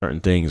certain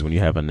things when you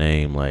have a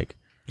name like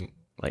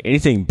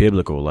anything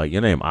biblical, like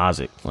your name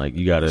Isaac. Like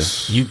you gotta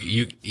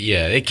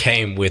yeah, it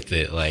came with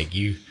it. Like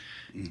you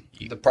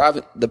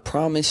the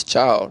promised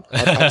child.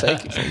 I'll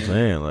take it. I'm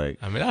saying, like,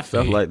 I mean, I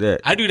stuff feel like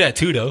that. I do that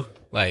too, though.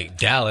 Like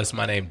Dallas,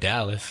 my name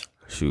Dallas.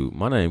 Shoot,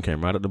 my name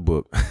came right out the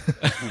book,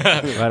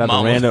 right out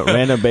the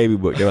random baby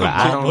book. They were like,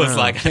 I don't know.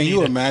 Like, can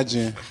you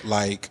imagine,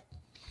 like,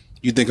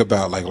 you think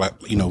about like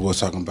we're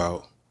talking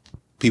about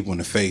people in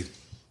the faith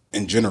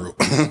in general.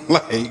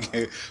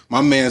 Like,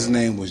 my man's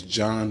name was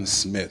John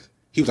Smith.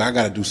 He was like, I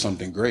got to do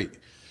something great.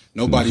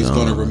 Nobody's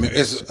going to remember.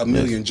 It's a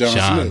million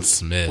John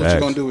Smith. What you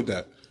going to do with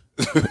that?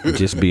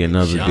 Just be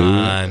another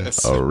dude,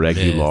 a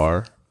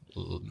regular.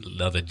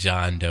 Another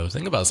John Doe.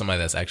 Think about somebody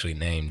that's actually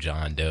named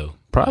John Doe.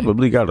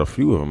 Probably got a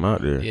few of them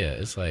out there. Yeah,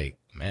 it's like,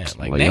 man,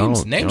 like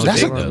names are big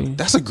though.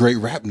 That's a great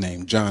rap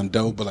name, John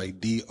Doe, but like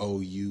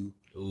DOUGH.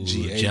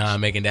 John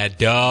making that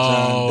dough.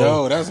 John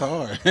Doe, that's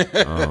hard.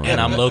 And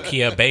I'm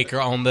low-key a baker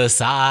on the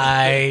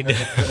side.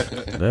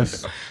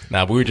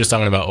 Nah, we were just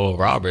talking about Oral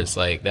Roberts.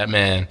 Like, that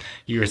man,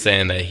 you were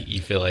saying that you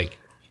feel like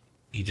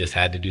he just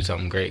had to do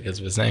something great because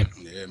of his name.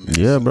 Yeah, man.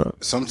 Yeah, bro.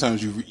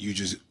 Sometimes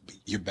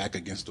you're back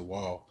against the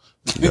wall.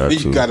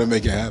 You got to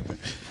make it happen.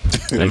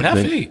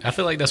 I mean, I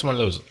feel like that's one of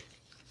those,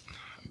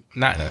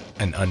 not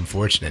an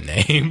unfortunate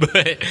name,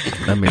 but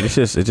I mean, it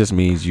just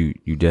means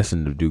you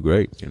destined to do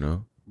great, you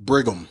know.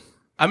 Brigham.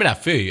 I mean, I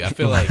feel you. I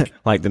feel like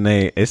like the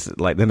name. It's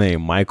like the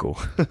name Michael.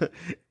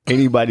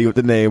 Anybody with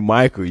the name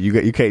Michael,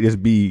 you can't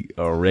just be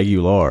a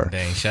regular.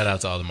 Dang! Shout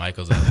out to all the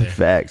Michaels out there.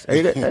 Facts.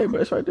 Hey,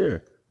 bro, it's right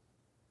there.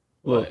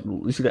 Look,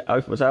 you see that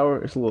Alpha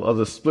Tower? It's a little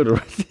other splitter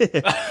right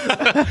there.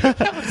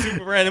 That was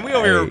super random. We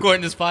over here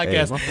recording this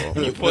podcast.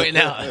 You pointing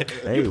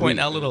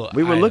out little.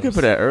 We were items. looking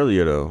for that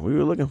earlier, though. We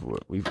were looking for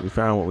it. We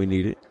found what we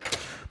needed.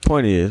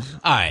 Point is,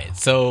 all right.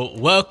 So,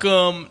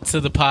 welcome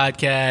to the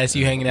podcast.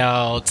 You hanging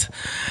out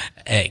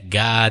at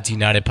God's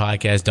United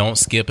Podcast. Don't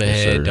skip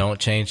ahead. Yes, don't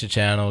change the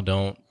channel.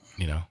 Don't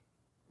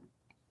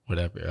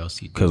whatever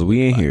else you do. Because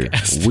we in here.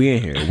 We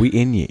in here. We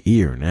in your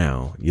ear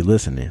now. You're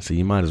listening, so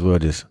you might as well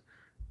just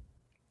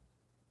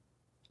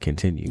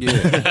continue.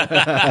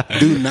 Yeah.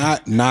 Do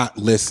not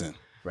listen.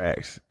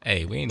 Facts.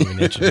 Hey, we ain't even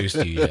introduced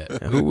you yet.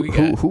 Who? We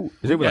got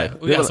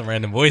some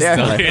random voices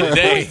on here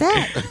today.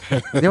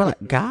 They were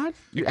like, God?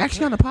 You're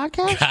actually on the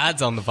podcast?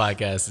 God's on the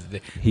podcast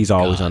today. He's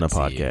always on the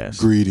podcast.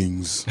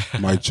 Greetings,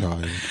 my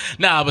child.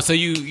 Nah, but so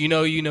you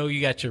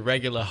got your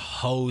regular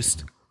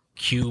host,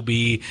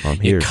 QB, I'm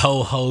your here.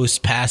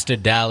 co-host, Pastor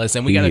Dallas,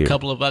 and we got a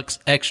couple of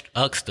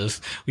extras.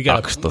 We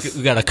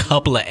got a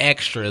couple of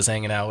extras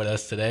hanging out with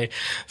us today.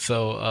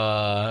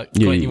 So,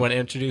 Quentin, you want to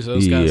introduce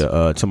those guys?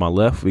 Yeah, to my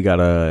left, we got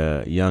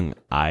a young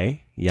I.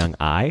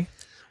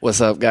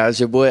 What's up, guys?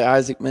 Your boy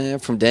Isaac, man,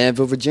 from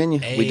Danville, Virginia.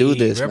 Hey, we do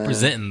this,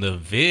 representing the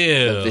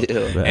Ville.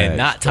 Facts, and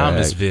not facts.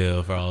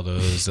 Thomasville for all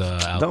those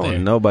out there.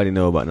 Don't nobody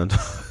know about nothing.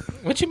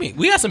 What you mean?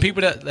 We got some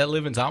people that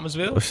live in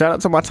Thomasville. Well, shout out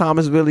to my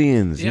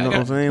Thomasvillians. You know what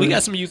I'm saying? We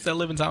got some youth that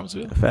live in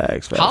Thomasville.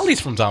 Facts. Holly's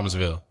from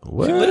Thomasville.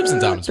 What? She lives in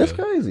Thomasville. That's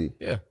crazy.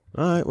 Yeah.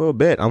 All right, well,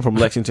 bet. I'm from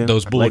Lexington.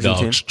 Those Bulldogs,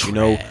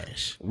 Lexington,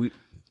 trash.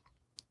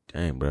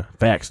 Dang, bro.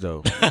 Facts,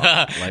 though.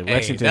 Like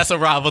Lexington. That's a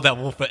rival that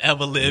will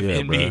forever live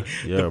in bro. me.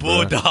 Yeah, the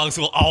Bulldogs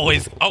will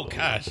always. Oh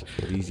gosh.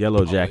 These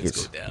yellow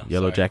jackets.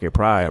 Yellow jacket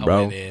pride, I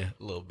bro. went in a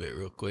little bit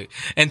real quick.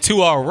 And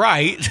to our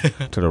right,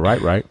 To the right.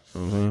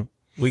 Mm-hmm.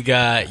 we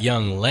got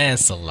young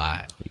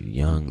Lancelot.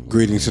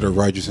 Greetings to the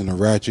righteous and the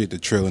ratchet, the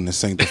trill and the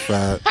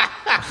sanctified.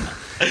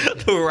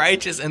 The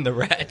righteous and the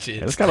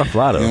ratchet. It's kind of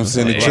fly, though. You know what I'm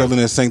saying? The trill and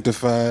the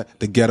sanctified,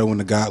 the ghetto and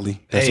the godly.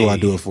 That's Hey. what I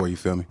do it for, you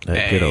feel me?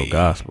 That ghetto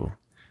gospel.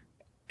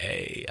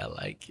 Hey, I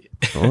like it.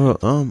 Well,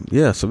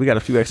 yeah, so we got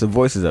a few extra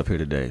voices up here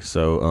today.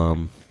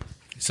 So,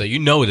 So you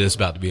know this is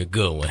about to be a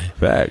good one.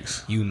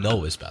 facts. You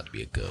know it's about to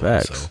be a good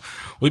Facts. one. So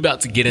we about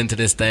to get into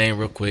this thing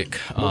real quick.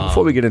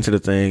 Before we get into the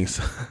things,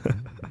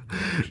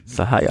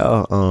 so how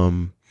y'all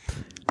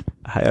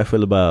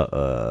feel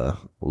about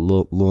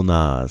Lil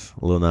Nas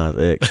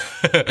X?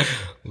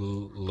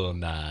 Lil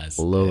Nas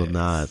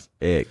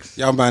X.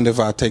 Y'all mind if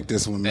I take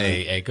this one, man?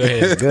 Hey, go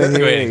ahead. Go ahead,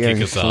 and kick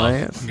young us off.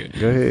 Slants.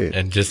 Go ahead.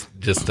 And just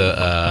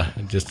a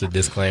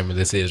disclaimer: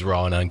 this is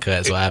raw and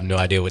uncut, so I have no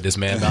idea what this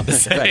man about to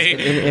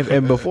say.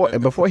 and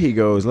before he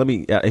goes, let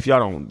me if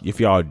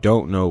y'all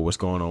don't know what's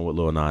going on with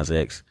Lil Nas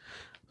X,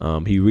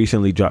 he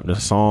recently dropped a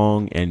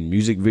song and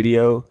music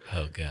video.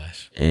 Oh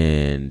gosh,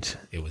 and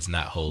it was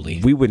not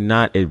holy. We would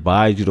not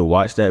advise you to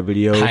watch that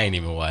video. I ain't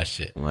even watched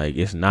it. Like,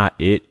 it's not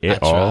it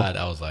at all. I tried.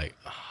 I was like,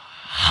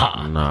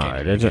 nah,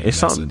 it's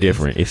something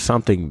different. It's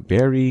something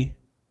very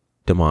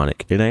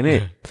demonic. It ain't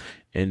it.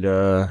 And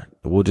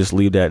we'll just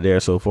leave that there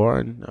so far,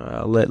 and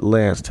I'll let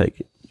Lance take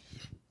it.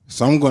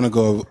 So I'm going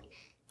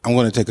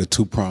to take a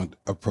two-pronged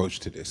approach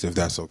to this, if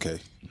that's okay.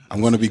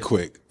 I'm going to be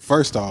quick.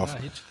 First off,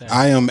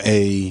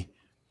 I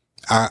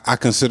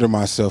consider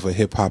myself a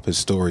hip hop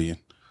historian,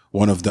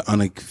 one of the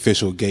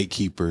unofficial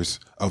gatekeepers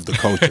of the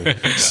culture.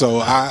 So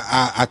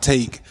I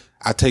take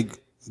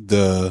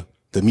the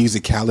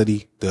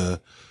musicality,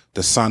 the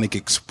sonic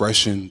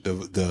expression,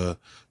 the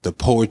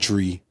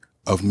poetry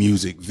of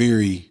music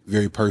very,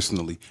 very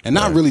personally, and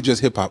not really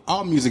just hip hop.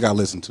 All music I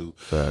listen to,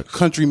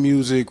 country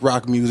music,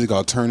 rock music,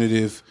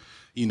 alternative.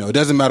 You know, it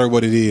doesn't matter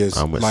what it is.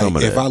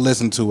 Like if I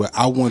listen to it,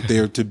 I want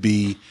there to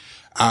be,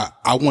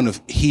 I want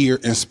to hear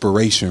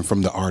inspiration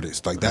from the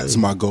artist. Like that's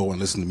my goal and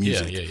listen to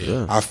music.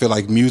 Yeah. I feel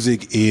like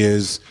music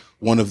is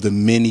one of the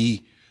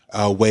many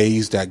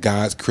ways that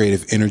God's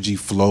creative energy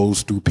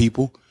flows through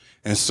people.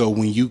 And so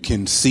when you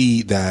can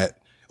see that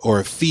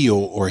or feel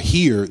or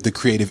hear the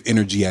creative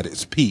energy at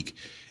its peak,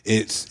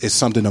 it's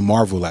something to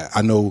marvel at.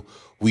 I know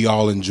we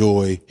all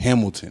enjoy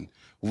Hamilton.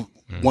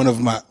 One of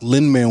my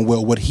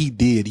Lin-Manuel, what he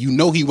did, you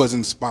know, he was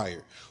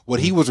inspired.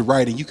 What he was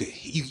writing, you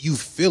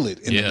feel it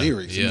in the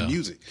lyrics, in the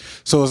music.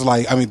 So it's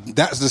like, I mean,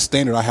 that's the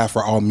standard I have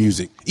for all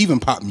music, even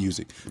pop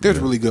music. There's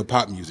really good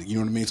pop music. You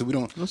know what I mean? So we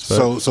don't.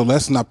 So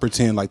let's not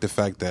pretend like the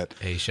fact that.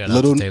 Hey, shout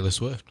out to Taylor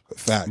Swift.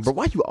 Facts. But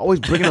why you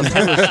always bringing up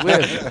Taylor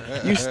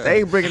Swift? You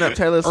stay bringing up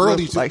Taylor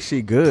Swift like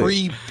she good.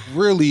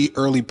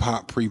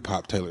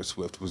 Pre-pop Taylor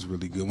Swift was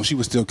really good when she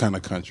was still kind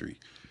of country.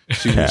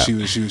 She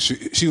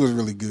was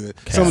really good.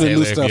 Some of the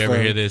new stuff. If you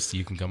ever hear this,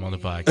 you can come on the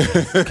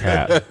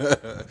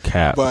podcast.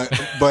 Cap. But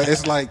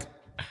it's like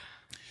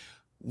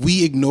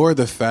we ignore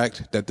the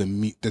fact that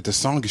the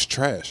song is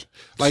trash.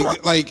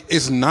 Like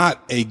it's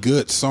not a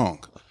good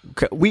song.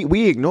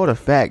 We ignore the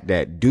fact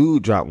that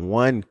dude dropped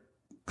one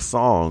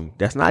song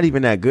that's not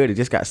even that good. It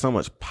just got so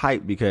much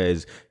pipe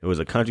because it was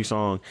a country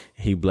song.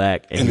 He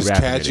black and it's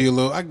catchy a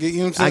little. I get, you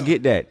know what I'm saying? I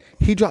get that.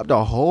 He dropped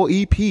a whole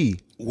EP.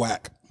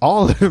 Whack.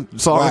 All of them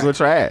songs were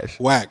trash.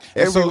 Whack.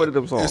 Every one of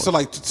them songs. And so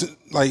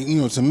like you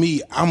know, to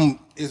me,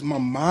 my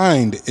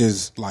mind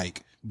is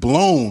like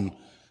blown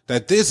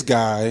that this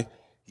guy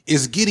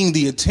is getting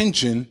the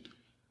attention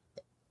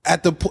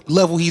at the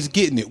level he's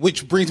getting it,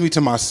 which brings me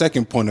to my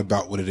second point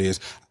about what it is.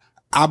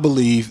 I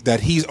believe that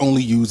he's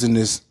only using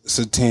this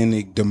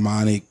satanic,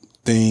 demonic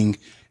thing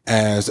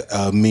as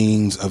a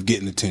means of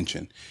getting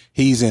attention.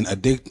 He's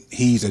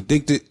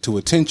addicted to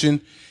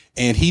attention,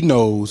 and he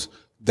knows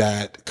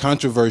that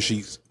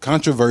controversy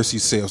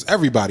sells.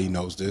 Everybody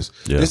knows this.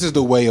 Yeah. This is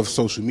the way of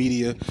social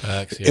media.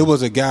 It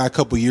was a guy a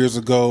couple years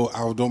ago.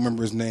 I don't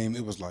remember his name.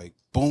 It was like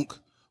Bunk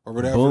or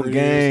whatever. Boom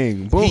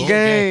gang.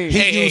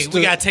 Hey,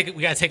 we gotta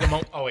take a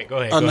moment. Oh wait, go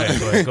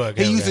ahead.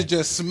 He used to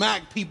just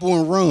smack people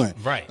and run.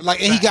 Right. And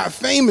he got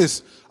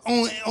famous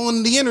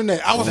on the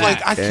internet. I was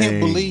like, I can't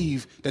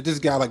believe that this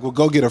guy will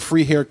go get a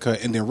free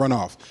haircut and then run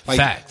off.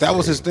 That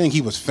was his thing.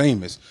 He was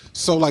famous.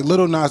 So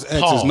Lil Nas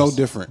X is no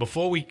different.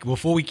 Before we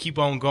keep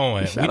on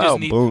going,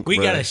 we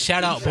gotta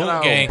shout out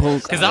Boom Gang,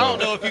 because I don't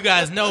know if you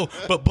guys know,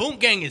 but Boom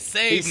Gang is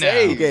saved now.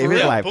 He gave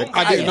his life. Boom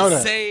I didn't know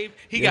that. Saved.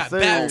 He got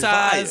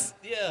baptized.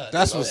 Yeah,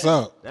 that's what's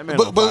up. That man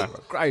but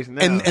Christ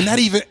now. And that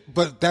even,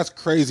 but that's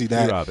crazy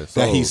that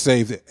he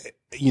saved it.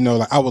 You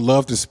know, I would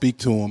love to speak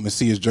to him and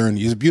see his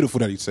journey. It's beautiful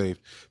that he's saved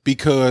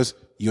because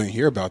you ain't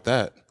hear about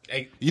that.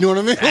 You know what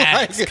I mean?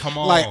 Come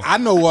on. I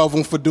know of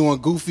him for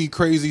doing goofy,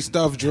 crazy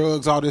stuff,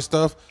 drugs, all this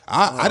stuff.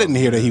 I didn't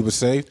hear that he was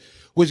saved.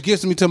 Which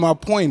gets me to my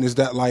point is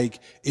that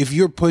if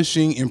you're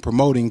pushing and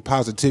promoting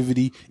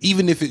positivity,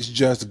 even if it's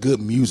just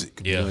good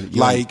music,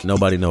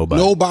 nobody know about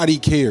nobody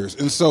cares.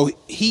 And so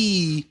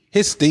his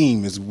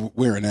steam is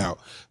wearing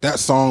out. That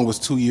song was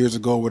 2 years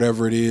ago,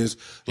 whatever it is.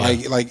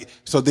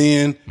 So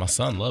then my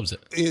son loves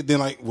it. Then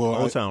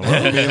Old Town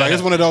Road.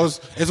 It's one of those.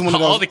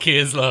 All the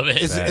kids love it.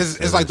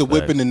 It's like the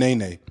whipping the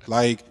nene.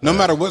 No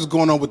matter what's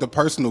going on with the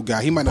personal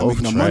guy, he might not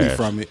make no money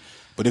from it.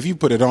 But if you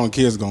put it on,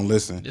 kids gonna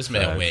listen. This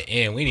man went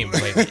in. We didn't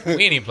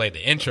even play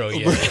the intro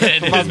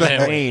yet. My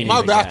bad.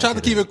 I tried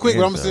to keep it quick,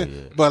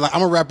 but I'm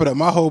gonna wrap it up.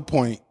 My whole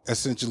point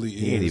essentially is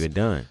he ain't even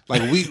done.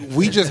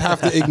 We just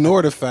have to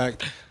ignore the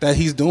fact that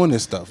he's doing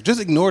this stuff.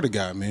 Just ignore the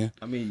guy, man.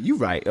 I mean, you're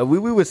right. We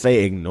would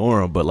say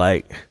ignore him, but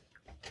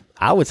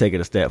I would take it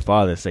a step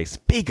farther and say,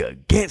 speak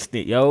against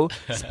it, yo.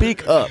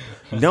 Speak up.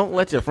 Don't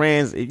let your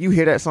friends, if you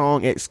hear that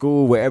song at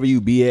school, wherever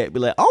you be at, be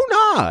like,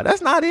 oh, nah,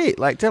 that's not it.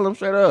 Tell them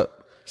straight up.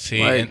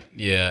 See,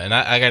 and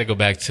I got to go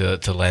back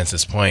to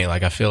Lance's point.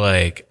 I feel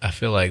like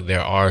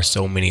there are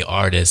so many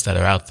artists that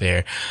are out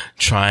there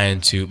trying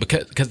to,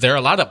 because there are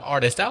a lot of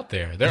artists out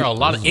there. There are a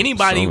lot of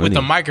anybody with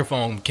a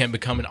microphone can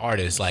become an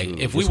artist.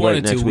 If we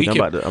wanted to, we can.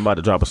 I'm about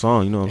to drop a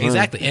song. You know what I'm saying?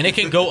 Exactly, and it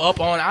can go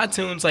up on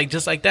iTunes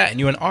just like that, and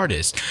you're an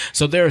artist.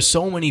 So there are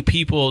so many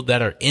people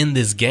that are in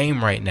this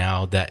game right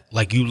now that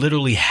you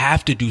literally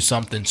have to do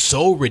something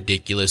so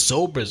ridiculous,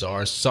 so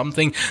bizarre,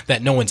 something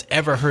that no one's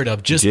ever heard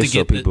of just to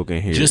get people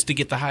can hear just to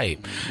get the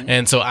hype.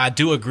 And so I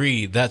do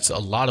agree that's a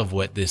lot of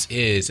what this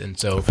is. And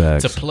so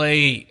to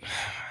play,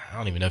 I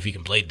don't even know if you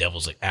can play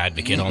devil's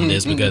advocate on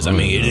this because it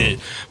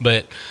is,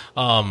 but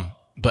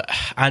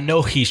I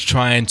know he's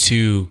trying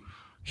to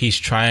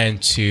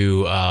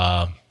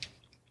I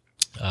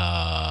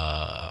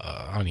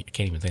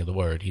can't even think of the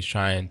word. He's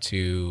trying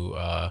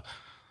to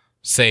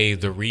say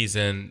the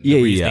reasoning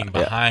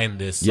behind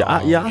this song.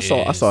 I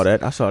saw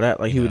that.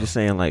 He was just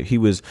saying he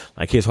was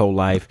his whole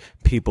life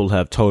people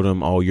have told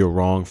him, oh, you're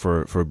wrong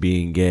for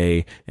being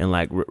gay, and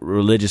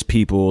religious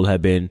people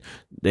have been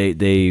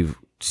they've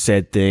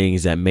said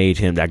things that made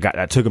him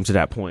that took him to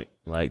that point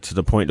Like to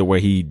the point to where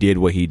he did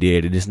what he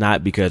did. And it's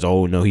not because,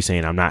 oh no, he's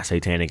saying I'm not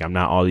satanic, I'm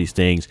not all these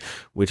things,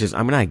 which is,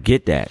 I mean, I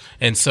get that.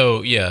 And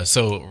so, yeah,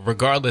 so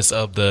regardless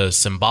of the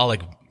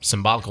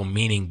symbolical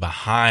meaning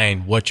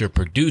behind what you're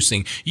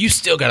producing, you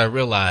still got to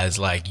realize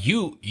like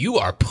you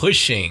are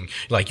pushing,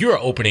 like you're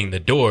opening the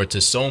door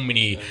to so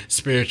many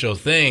spiritual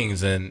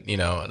things. And you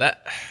know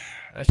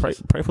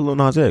pray for Lil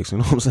Nas X, you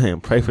know what I'm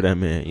saying? Pray for that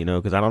man, you know,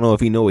 because I don't know if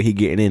he know what he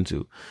getting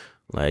into,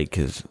 like,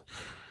 because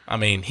I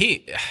mean,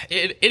 it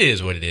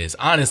is what it is.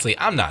 Honestly,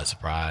 I'm not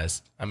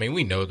surprised. I mean,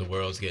 we know the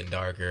world's getting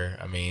darker.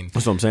 I mean,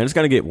 that's what I'm saying. It's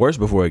gonna get worse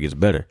before it gets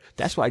better.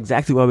 That's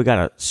exactly why we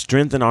gotta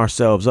strengthen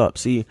ourselves up.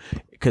 See,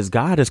 because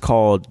God has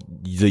called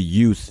the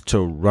youth to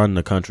run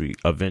the country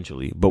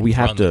eventually, but we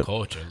have to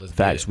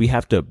facts. We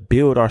have to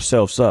build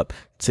ourselves up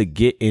to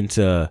get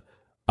into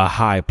a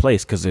high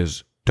place, because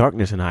there's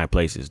darkness in high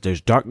places. There's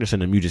darkness in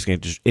the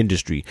music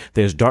industry.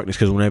 There's darkness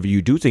because whenever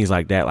you do things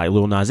like that, like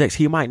Lil Nas X,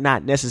 he might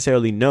not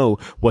necessarily know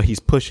what he's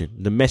pushing,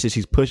 the message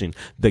he's pushing,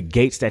 the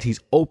gates that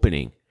he's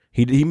opening.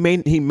 He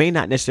may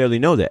not necessarily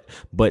know that,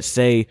 but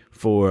say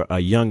for a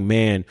young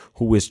man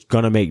who is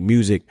gonna make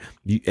music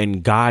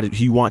and God,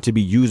 you want to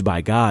be used by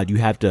God, you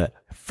have to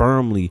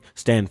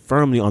stand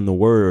firmly on the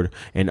word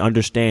and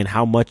understand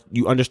how much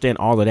you understand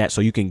all of that, so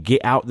you can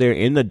get out there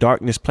in the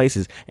darkness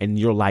places and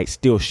your light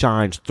still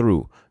shines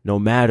through, no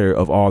matter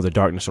of all the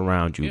darkness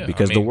around you,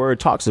 because the word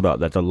talks about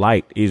that the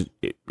light is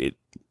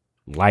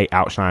light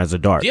outshines the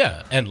dark.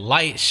 Yeah, and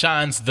light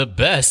shines the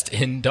best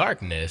in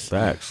darkness.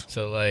 Facts.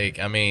 So like,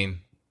 I mean.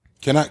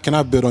 Can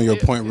I build on your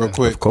point real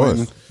quick? Of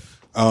course.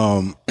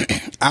 I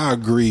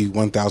agree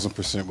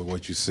 1,000% with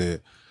what you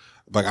said.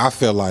 Like, I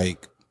feel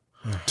like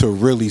to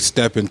really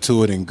step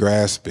into it and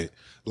grasp it,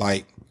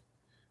 like,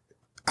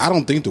 I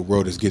don't think the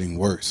world is getting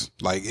worse.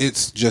 Like,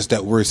 it's just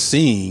that we're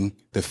seeing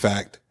the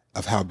fact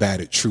of how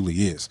bad it truly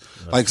is.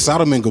 Like,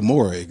 Sodom and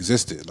Gomorrah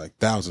existed like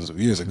thousands of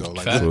years ago.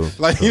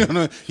 Like you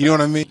know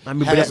what I mean? I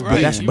mean, but that's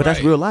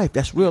real life.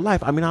 That's real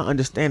life. I mean, I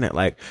understand that.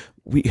 Like,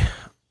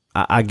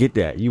 I get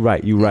that. You're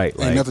right.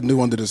 Like, ain't nothing new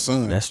under the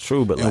sun. That's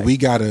true. But we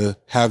gotta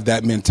have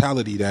that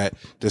mentality that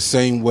the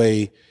same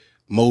way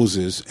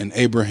Moses and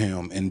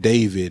Abraham and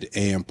David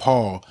and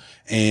Paul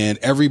and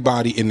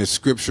everybody in the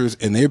scriptures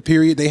in their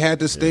period, they had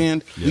to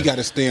stand. Yeah. We got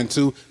to stand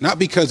too. Not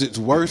because it's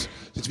worse,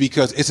 it's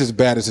because it's as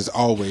bad as it's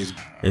always.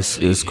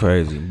 It's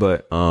crazy.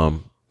 But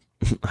how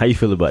you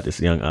feel about this,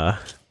 young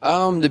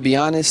To be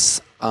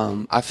honest,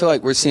 I feel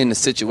like we're seeing the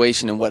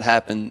situation and what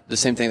happened, the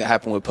same thing that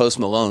happened with Post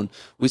Malone.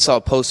 We saw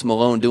Post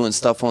Malone doing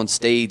stuff on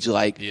stage,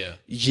 like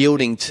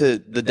yielding to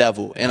the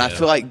devil. And I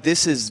feel like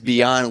this is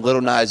beyond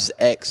Lil Nas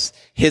X,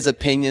 his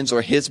opinions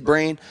or his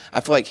brain.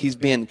 I feel like he's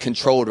being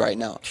controlled right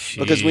now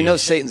because we know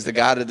Satan's the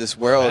God of this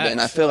world. And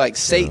I feel like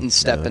Satan's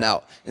stepping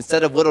out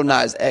instead of Lil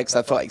Nas X.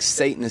 I feel like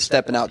Satan is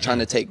stepping out, trying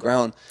to take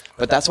ground.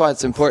 But that's why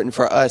it's important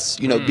for us,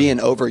 being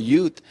over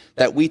youth,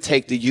 that we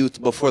take the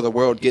youth before the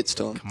world gets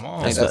to them. Come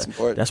on. I think that's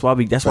important. That's why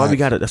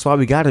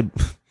we gotta.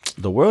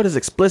 The world is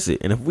explicit,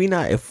 and if we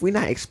not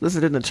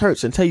explicit in the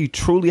church and tell you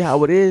truly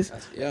how it is,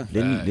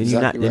 then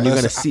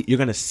you're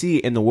gonna see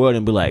it in the world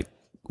and be like,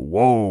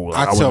 whoa.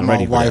 I tell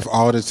my wife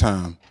all the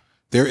time,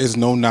 there is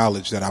no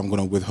knowledge that I'm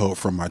going to withhold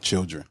from my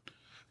children.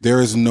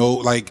 There is no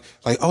like,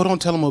 oh,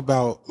 don't tell them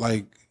about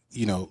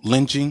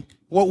lynching.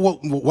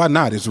 Why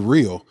not? It's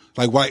real.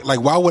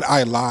 Why would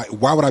I lie?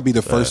 Why would I be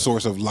the first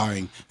source of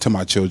lying to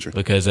my children?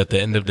 Because at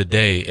the end of the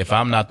day, if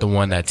I'm not the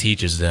one that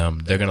teaches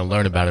them, they're going to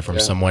learn about it from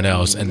someone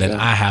else. And then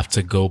I have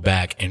to go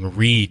back and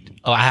read.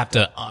 I have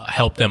to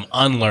help them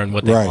unlearn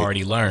what they've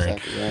already learned.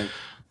 Exactly right.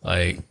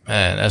 Like,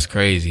 man, that's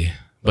crazy.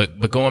 But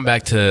going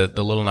back to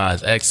the Lil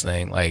Nas X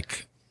thing,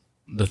 like,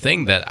 the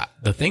thing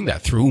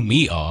that threw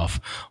me off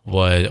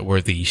were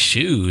these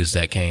shoes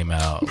that came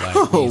out.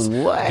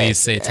 Like these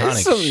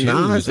satanic shoes.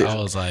 Nonsense. I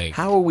was like,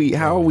 how do we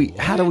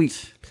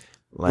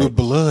like, with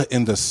blood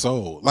in the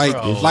soul? Like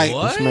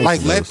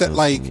let that,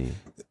 like,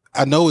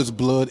 I know it's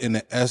blood in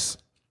the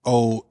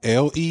SOLE,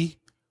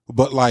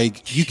 but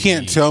like, you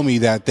can't tell me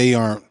that they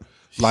aren't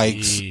like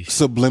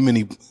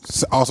subliminally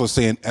also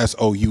saying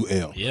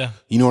SOUL. Yeah.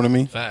 You know what I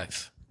mean?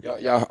 Facts.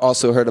 Y'all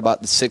also heard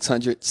about the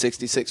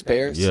 666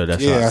 pairs? Yeah,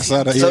 that's I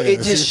saw that. So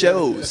it just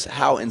shows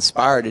how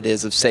inspired it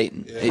is of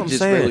Satan. It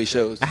just really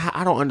shows.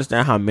 I don't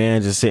understand how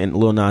man just sitting,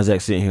 Lil Nas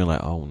X sitting here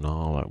like, oh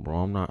no, like, bro,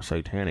 I'm not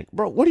satanic.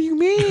 Bro, what do you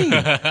mean?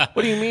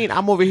 What do you mean?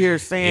 I'm over here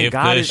saying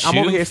God is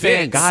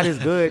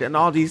good and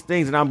all these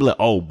things, and I'm like,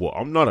 oh boy,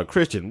 I'm not a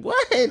Christian. What?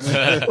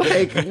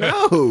 Like,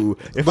 no.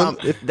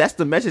 If that's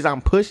the message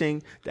I'm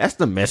pushing, that's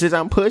the message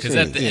I'm pushing.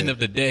 Because at the end of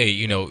the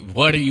day,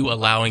 what are you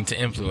allowing to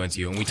influence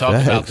you? And we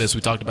talked about this. We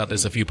talked talked about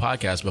this a few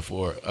podcasts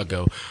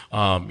ago.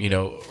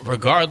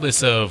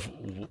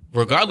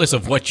 Regardless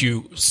of what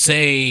you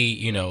say,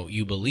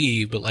 you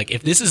believe, but like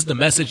if this is the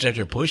message that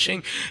you're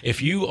pushing, if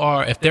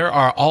there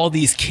are all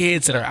these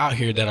kids that are out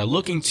here that are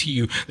looking to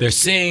you, they're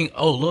saying,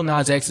 "Oh, Lil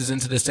Nas X is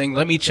into this thing.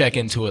 Let me check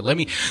into it.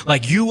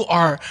 You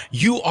are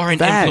an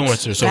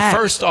influencer. So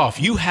first off,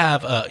 you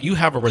have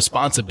a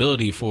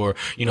responsibility for,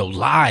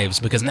 lives,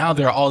 because now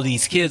there are all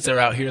these kids that are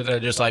out here that are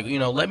just like,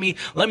 let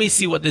me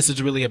see what this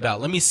is really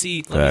about. Let me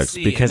see.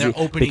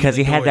 Because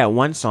he had that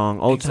one song,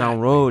 Old Town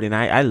Road, and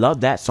I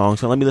love that song.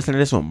 So let me listen to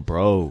this one,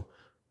 bro.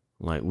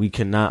 Like, we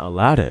cannot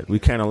allow that. We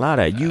can't allow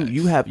that.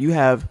 You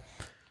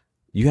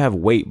have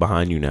weight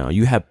behind you now.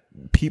 You have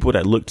people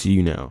that look to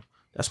you now.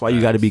 That's why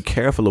you got to be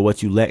careful of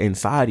what you let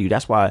inside you.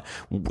 That's why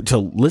to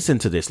listen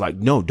to this, like,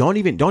 no, don't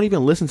even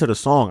listen to the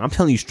song. I'm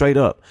telling you straight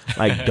up,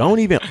 like, don't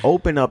even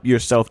open up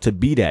yourself to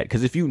be that.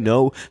 Because if you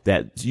know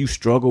that you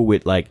struggle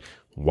with like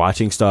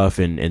watching stuff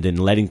and then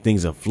letting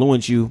things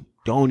influence you,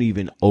 don't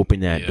even open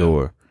that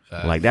door.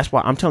 Like, that's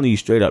why I'm telling you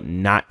straight up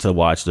not to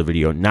watch the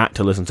video, not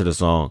to listen to the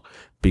song,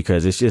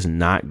 because it's just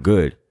not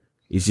good.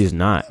 It's just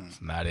not.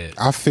 It's not it.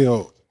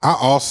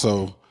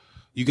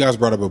 You guys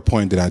brought up a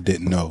point that I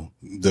didn't know.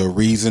 The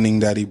reasoning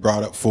that he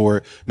brought up for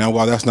it. Now,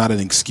 while that's not an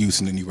excuse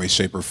in any way,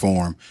 shape, or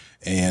form,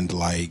 and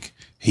like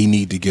he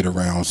need to get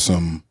around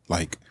some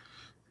like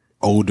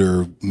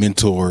older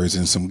mentors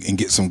and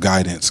get some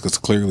guidance, because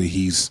clearly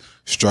he's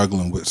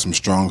struggling with some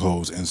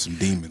strongholds and some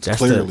demons. That's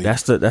clearly,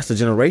 that's the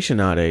generation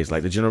nowadays.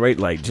 Like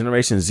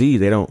Generation Z,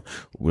 we don't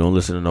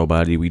listen to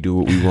nobody. We do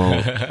what we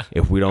want.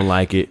 If we don't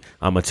like it,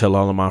 I'm gonna tell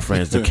all of my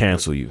friends to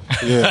cancel you.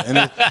 Yeah,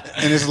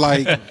 and it's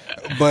like,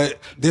 but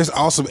there's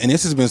also, and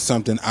this has been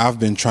something I've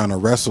been trying to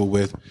wrestle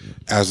with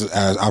as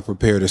I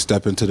prepare to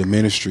step into the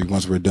ministry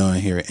once we're done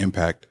here at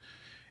Impact,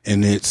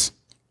 and it's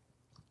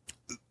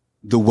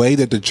the way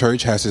that the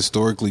church has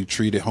historically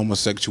treated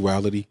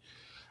homosexuality.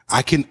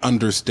 I can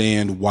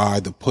understand why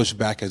the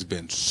pushback has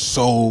been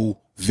so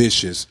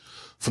vicious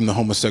from the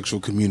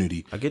homosexual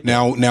community.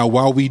 Now,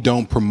 while we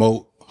don't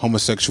promote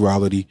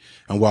homosexuality,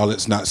 and while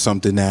it's not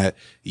something that,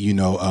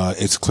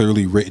 it's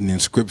clearly written in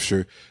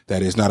scripture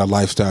that is not a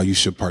lifestyle you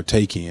should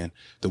partake in,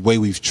 the way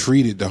we've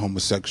treated the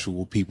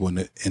homosexual people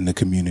in the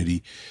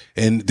community,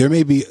 and there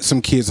may be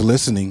some kids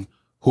listening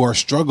who are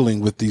struggling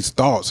with these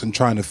thoughts and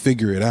trying to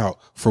figure it out.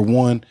 For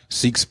one,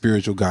 seek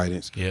spiritual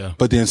guidance. Yeah.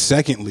 But then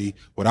secondly,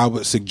 what I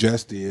would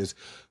suggest is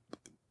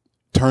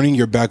turning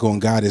your back on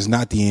God is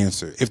not the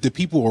answer. If the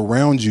people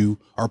around you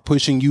are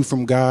pushing you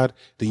from God,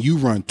 then you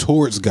run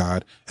towards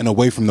God and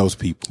away from those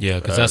people.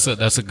 Yeah, because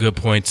that's a good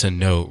point to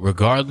note.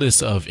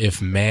 Regardless of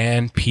if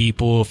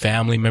people,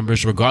 family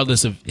members,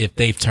 regardless of if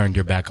they've turned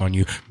your back on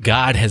you,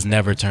 God has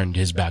never turned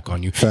his back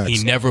on you. Facts.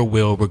 He never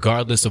will,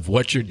 regardless of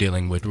what you're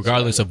dealing with,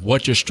 regardless of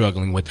what you're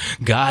struggling with.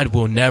 God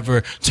will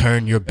never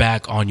turn your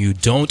back on you.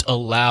 Don't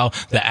allow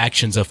the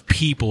actions of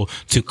people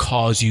to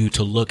cause you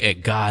to look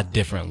at God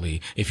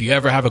differently. If you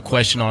ever have a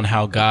question on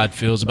how God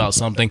feels about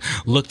something,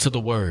 look to the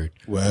word.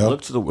 Well,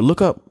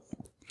 Look up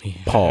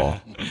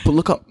Paul. But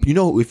look up,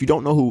 if you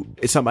don't know who,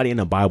 it's somebody in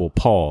the Bible,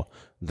 Paul,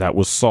 that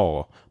was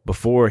Saul.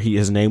 Before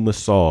his name was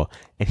Saul,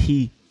 and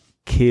he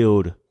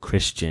killed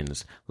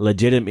Christians,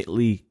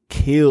 legitimately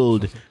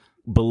killed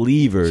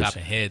believers,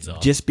 chopping heads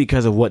off just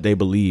because of what they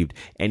believed.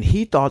 And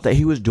he thought that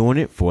he was doing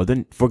it for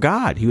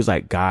God. He was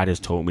like, God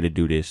has told me to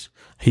do this.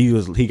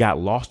 He got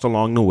lost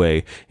along the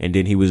way, and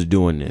then he was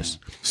doing this.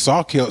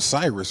 Saul killed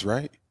Cyrus,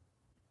 right?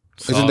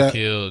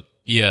 Killed.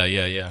 Yeah.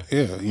 Yeah,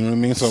 you know what I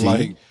mean? So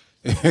like,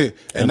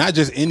 and not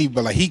just any,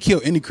 but like he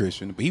killed any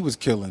Christian, but he was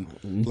killing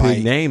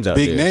big names out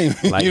there. Big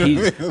names.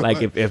 Like,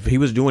 like if he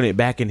was doing it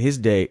back in his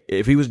day,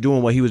 if he was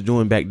doing what he was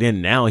doing back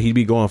then, now he'd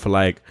be going for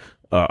like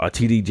a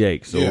TD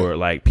Jakes or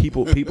like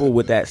people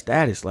with that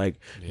status. Like,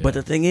 but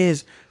the thing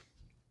is,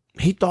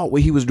 he thought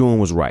what he was doing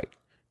was right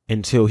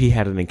until he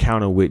had an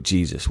encounter with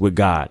Jesus, with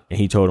God, and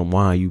he told him,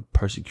 "Why are you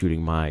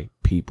persecuting my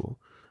people?"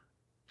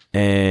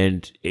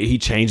 And he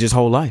changed his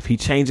whole life. He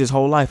changed his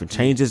whole life and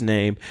changed his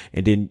name.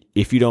 And then,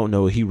 if you don't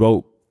know, he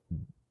wrote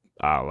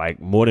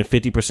like more than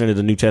 50% of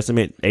the New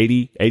Testament,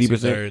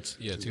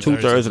 80%.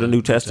 Two-thirds of the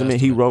New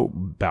Testament. He wrote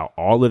about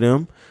all of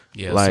them.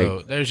 Yeah,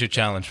 so there's your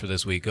challenge for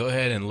this week. Go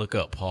ahead and look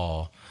up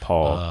Paul.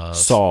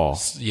 Saul.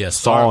 Yeah,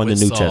 Saul in the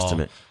New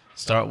Testament.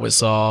 Start with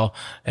Saul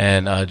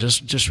and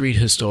just read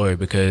his story,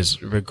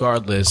 because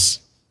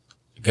regardless,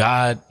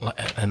 God,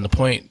 and the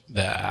point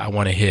that I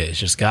want to hit is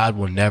just God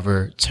will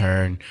never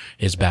turn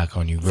his back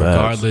on you,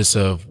 regardless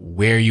of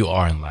where you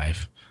are in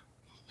life.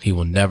 He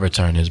will never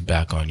turn his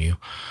back on you.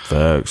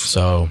 Facts.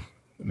 So,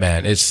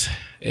 man, it's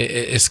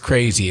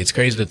crazy. It's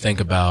crazy to think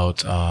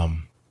about.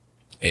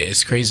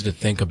 It's crazy to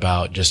think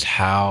about just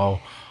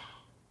how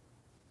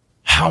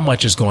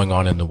much is going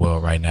on in the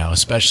world right now,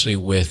 especially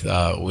with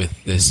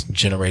this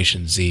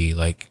Generation Z.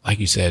 Like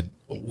you said,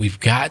 we've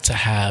got to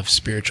have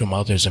spiritual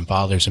mothers and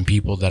fathers and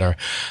people that are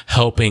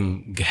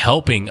helping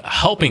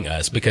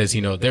us, because,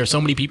 there are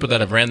so many people that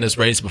have ran this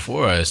race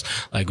before us.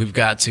 Like, we've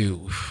got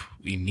to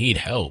need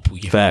help.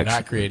 We Facts.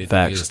 not created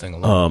to do this thing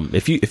alone.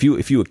 If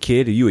you a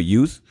kid or you a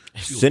youth,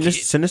 send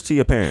this to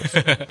your parents.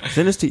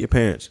 Send this to your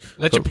parents.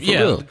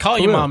 Call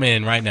your mom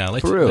in right now.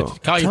 For real.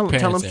 Call your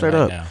parents tell them straight in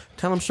up. right now.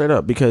 Tell them straight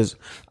up because.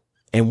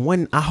 And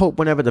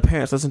whenever the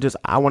parents listen to this,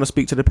 I want to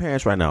speak to the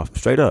parents right now,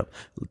 straight up.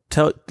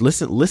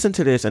 Listen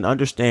to this and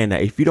understand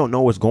that if you don't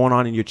know what's going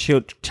on in your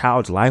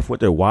child's life, what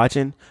they're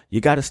watching,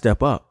 you got to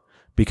step up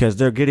because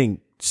they're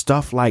getting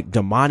stuff like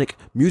demonic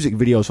music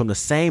videos from the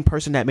same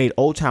person that made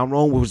Old Town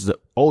Road, which was the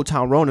Old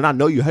Town Road. And I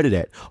know you heard of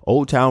that.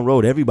 Old Town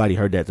Road. Everybody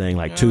heard that thing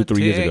like 2-3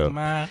 years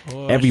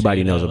ago.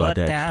 Everybody knows about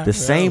that. The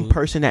same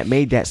person that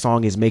made that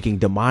song is making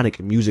demonic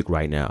music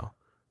right now.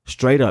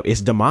 Straight up.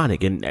 It's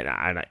demonic. And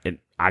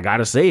I got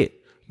to say it.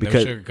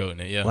 Because,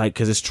 sugarcoating it, yeah. Like,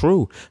 cause it's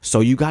true.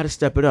 So you got to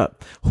step it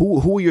up.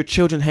 Who are your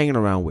children hanging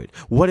around with?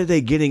 What are they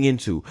getting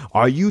into?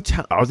 Are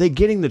they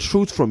getting the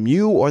truth from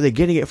you or are they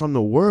getting it from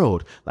the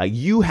world? Like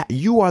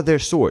you are their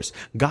source.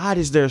 God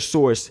is their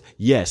source.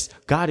 Yes,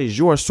 God is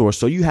your source.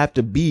 So you have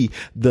to be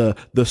the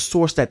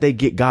source that they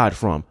get God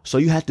from. So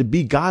you have to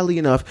be godly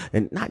enough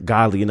and not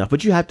godly enough,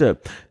 but you have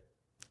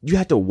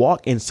to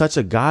walk in such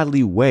a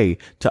godly way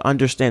to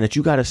understand that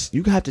you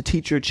have to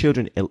teach your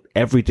children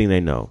everything they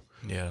know.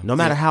 Yeah. No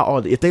matter how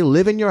old, if they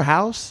live in your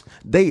house,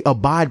 they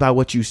abide by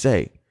what you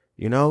say.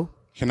 You know.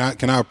 Can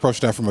I approach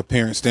that from a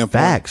parent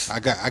standpoint? Facts.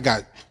 I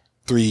got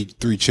three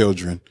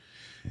children,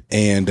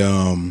 and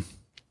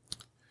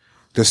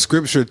the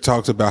scripture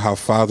talks about how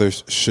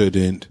fathers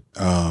shouldn't.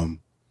 I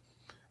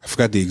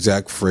forgot the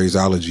exact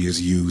phraseology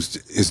is used.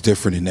 It's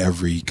different in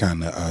every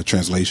kind of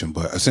translation,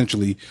 but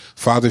essentially,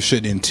 fathers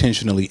shouldn't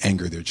intentionally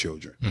anger their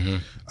children.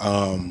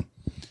 Mm-hmm.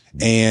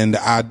 And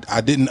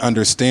I didn't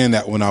understand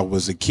that when I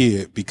was a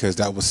kid because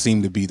that would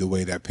seem to be the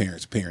way that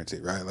parents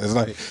parented, right?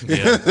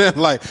 It's like,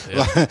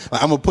 like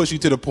I'm gonna push you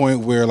to the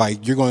point where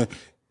like you're going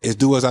to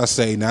do as I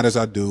say, not as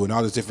I do, and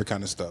all this different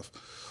kind of stuff.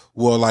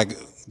 Well, like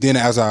then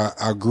as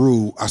I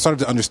grew, I started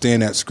to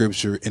understand that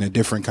scripture in a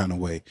different kind of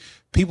way.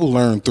 People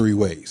learn 3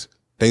 ways.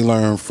 They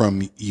learn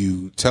from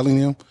you telling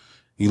them,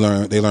 they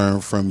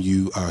learn from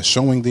you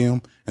showing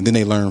them, and then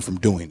they learn from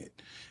doing it.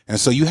 And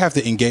so you have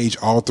to engage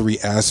all 3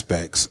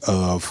 aspects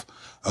of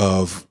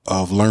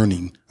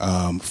learning,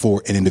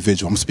 for an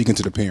individual. I'm speaking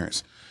to the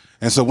parents.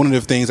 And so one of the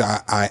things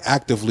I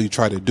actively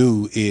try to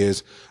do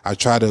is I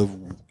try to,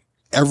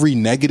 every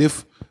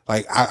negative,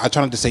 like I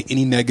try not to say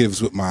any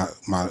negatives with my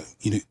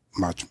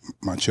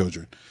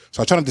children.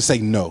 So I try not to say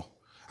no.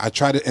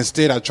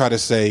 Instead I try to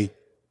say,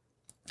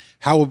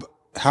 how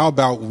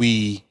about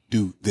we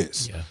do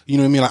this? Yeah. You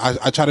know what I mean? Like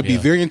I try to be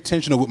very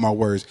intentional with my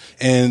words.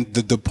 And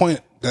the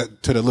point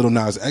that to the Lil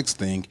Nas X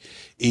thing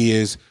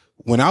is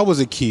when I was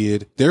a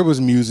kid, there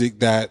was music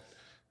that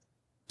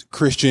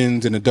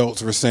Christians and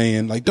adults were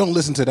saying, like, don't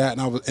listen to that.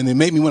 And it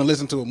made me want to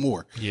listen to it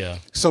more. Yeah.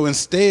 So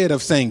instead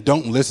of saying,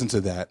 don't listen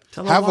to that,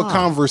 have a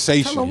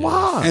conversation. Tell them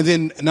why. And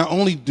then not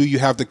only do you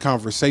have the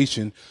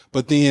conversation,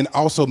 but then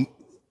also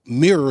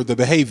mirror the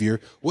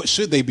behavior. What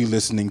should they be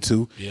listening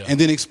to? Yeah. And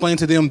then explain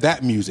to them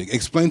that music.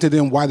 Explain to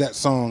them why that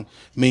song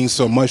means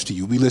so much to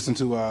you. We listen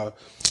to,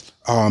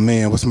 oh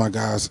man, what's my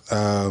guy's,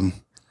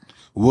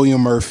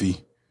 William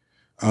Murphy,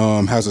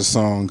 has a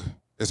song.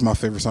 It's my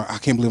favorite song. I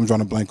can't believe I'm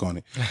drawing a blank on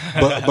it.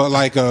 But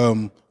like,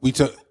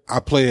 I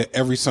play it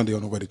every Sunday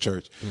on the way to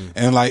church.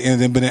 And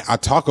then I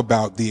talk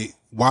about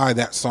why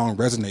that song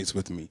resonates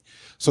with me.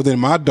 So then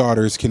my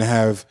daughters can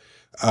have,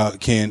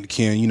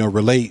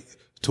 relate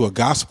to a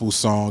gospel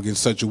song in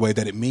such a way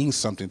that it means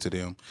something to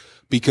them.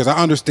 Because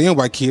I understand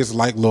why kids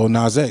like Lil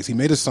Nas X. He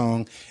made a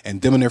song and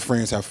them and their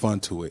friends have fun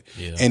to it.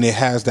 Yeah. And it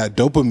has that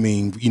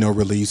dopamine,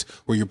 release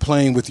where you're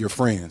playing with your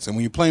friends. And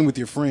when you're playing with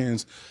your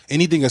friends,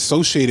 anything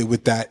associated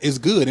with that is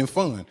good and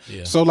fun.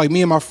 Yeah. So like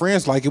me and my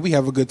friends like it, we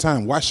have a good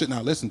time. Why shouldn't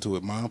I listen to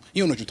it, Mom?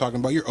 You don't know what you're talking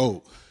about. You're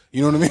old.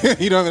 You know what I mean?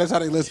 You know what I mean? That's how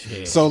they listen.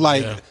 Yeah.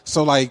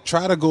 So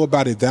try to go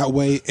about it that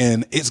way.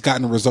 And it's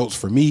gotten results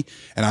for me.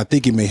 And I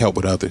think it may help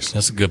with others.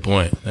 That's a good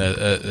point.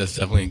 That's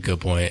definitely a good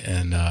point.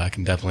 And I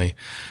can definitely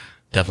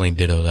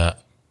ditto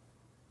that.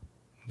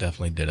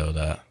 Definitely ditto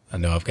that. I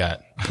know I've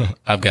got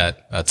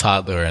a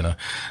toddler and a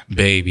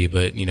baby,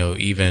 but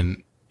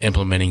even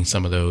implementing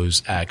some of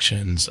those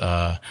actions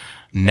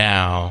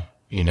now,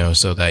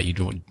 so that you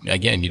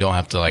don't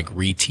have to like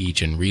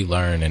reteach and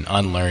relearn and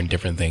unlearn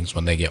different things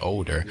when they get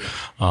older.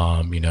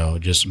 Yeah.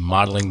 Just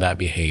modeling that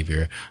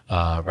behavior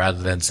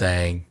rather than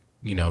saying,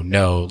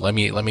 no, let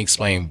me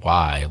explain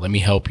why. Let me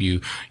help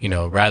you,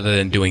 rather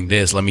than doing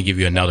this, let me give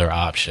you another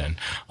option.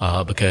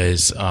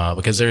 Because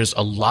there's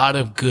a lot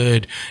of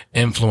good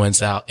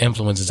influences out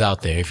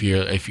there. If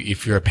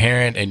you're a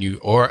parent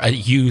or a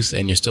youth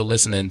and you're still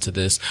listening to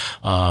this,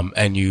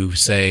 and you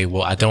say,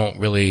 well, I don't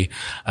really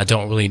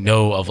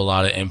know of a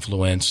lot of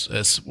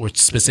influence. We're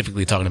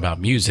specifically talking about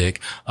music.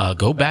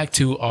 Go back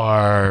to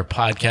our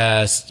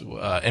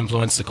podcast,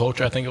 Influence the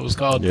Culture, I think it was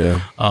called.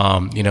 Yeah.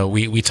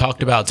 We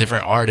talked about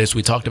different artists Roberts.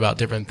 We talked about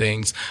different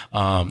things.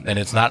 And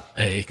it's not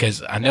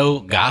because I know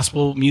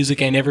gospel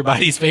music ain't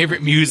everybody's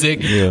favorite music.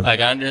 Yeah. Like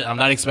I'm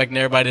not expecting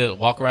everybody to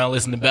walk around and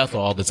listen to Bethel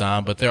all the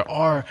time, but there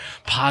are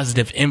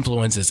positive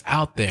influences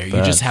out there.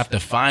 You just have to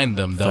find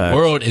them. The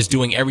world is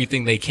doing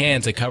everything they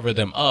can to cover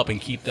them up and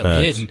keep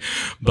them hidden,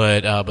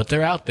 but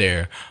they're out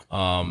there.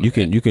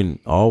 You can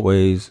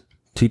always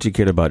teach a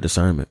kid about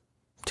discernment.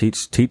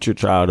 Teach your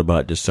child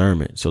about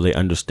discernment so they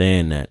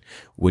understand that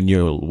when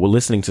you're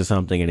listening to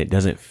something and it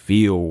doesn't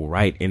feel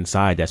right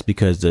inside, that's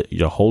because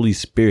your Holy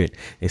Spirit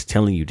is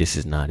telling you this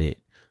is not it.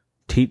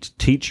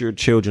 Teach your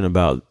children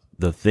about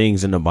the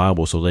things in the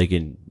Bible so they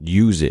can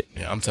use it.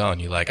 Yeah, I'm telling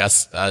you, like I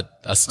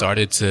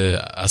started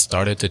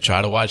to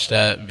try to watch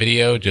that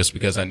video just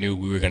because I knew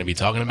we were going to be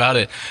talking about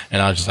it,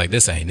 and I was just like,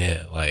 this ain't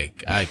it.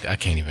 Like I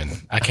can't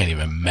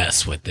even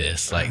mess with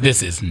this. Like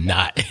this is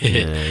not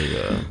it.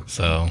 Yeah.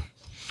 So,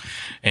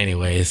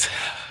 anyways,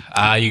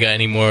 you got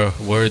any more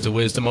words of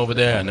wisdom over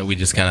there? I know we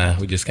just kind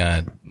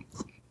of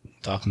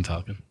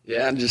talking.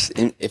 Yeah, just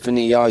if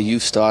any of y'all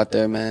youth still out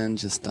there, man,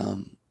 just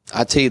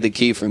I tell you the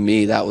key for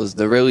me. That was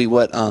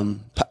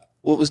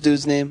what was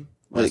dude's name?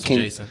 When it came,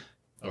 Jason.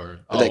 Or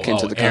that came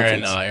to the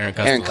conference.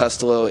 Aaron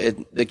Costello.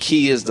 The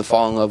key is to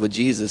fall in love with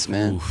Jesus,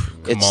 man. Oof,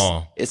 come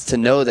on. It's to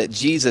know that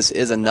Jesus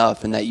is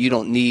enough and that you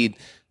don't need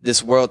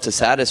this world to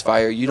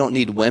satisfy you. You don't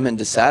need women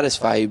to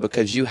satisfy you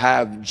because you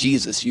have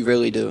Jesus. You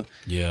really do.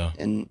 Yeah.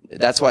 And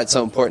that's why it's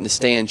so important to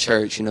stay in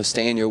church,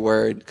 stay in your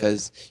word,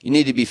 because you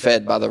need to be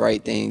fed by the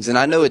right things. And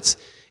I know it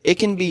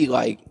can be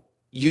like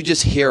you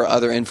just hear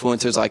other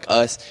influencers like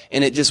us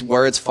and it just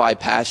words fly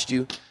past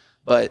you.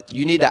 But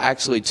you need to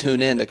actually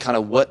tune in to kind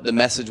of what the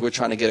message we're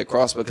trying to get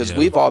across, because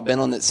we've all been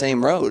on that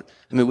same road.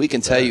 I mean, we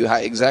can tell you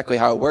exactly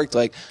how it worked.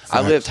 Like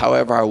I lived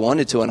however I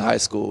wanted to in high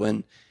school,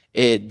 and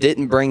it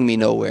didn't bring me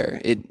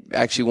nowhere. It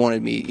actually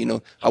wanted me,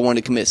 I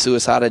wanted to commit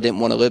suicide. I didn't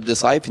want to live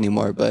this life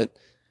anymore. But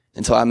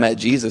until I met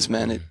Jesus,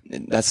 man,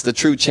 that's the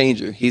true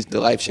changer. He's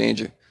the life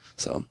changer.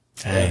 So,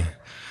 hey,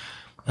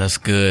 that's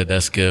good.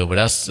 That's good. Well,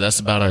 that's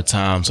about our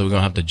time. So we're going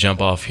to have to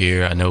jump off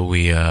here. I know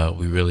we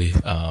really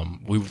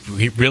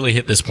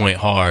hit this point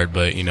hard,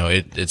 but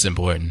it's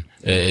important.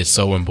 It's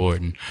so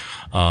important.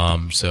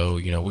 So,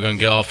 we're going to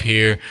get off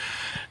here.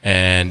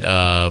 And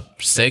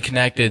stay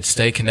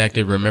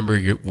connected.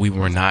 Remember, we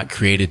were not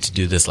created to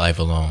do this life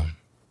alone.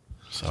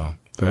 So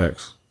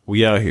facts.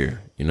 We out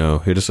here.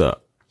 Hit us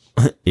up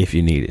if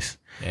you need us.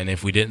 And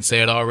if we didn't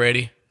say it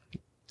already,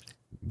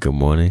 good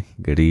morning,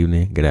 good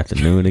evening, good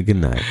afternoon, and good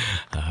night.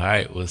 All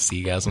right, we'll see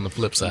you guys on the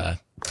flip side.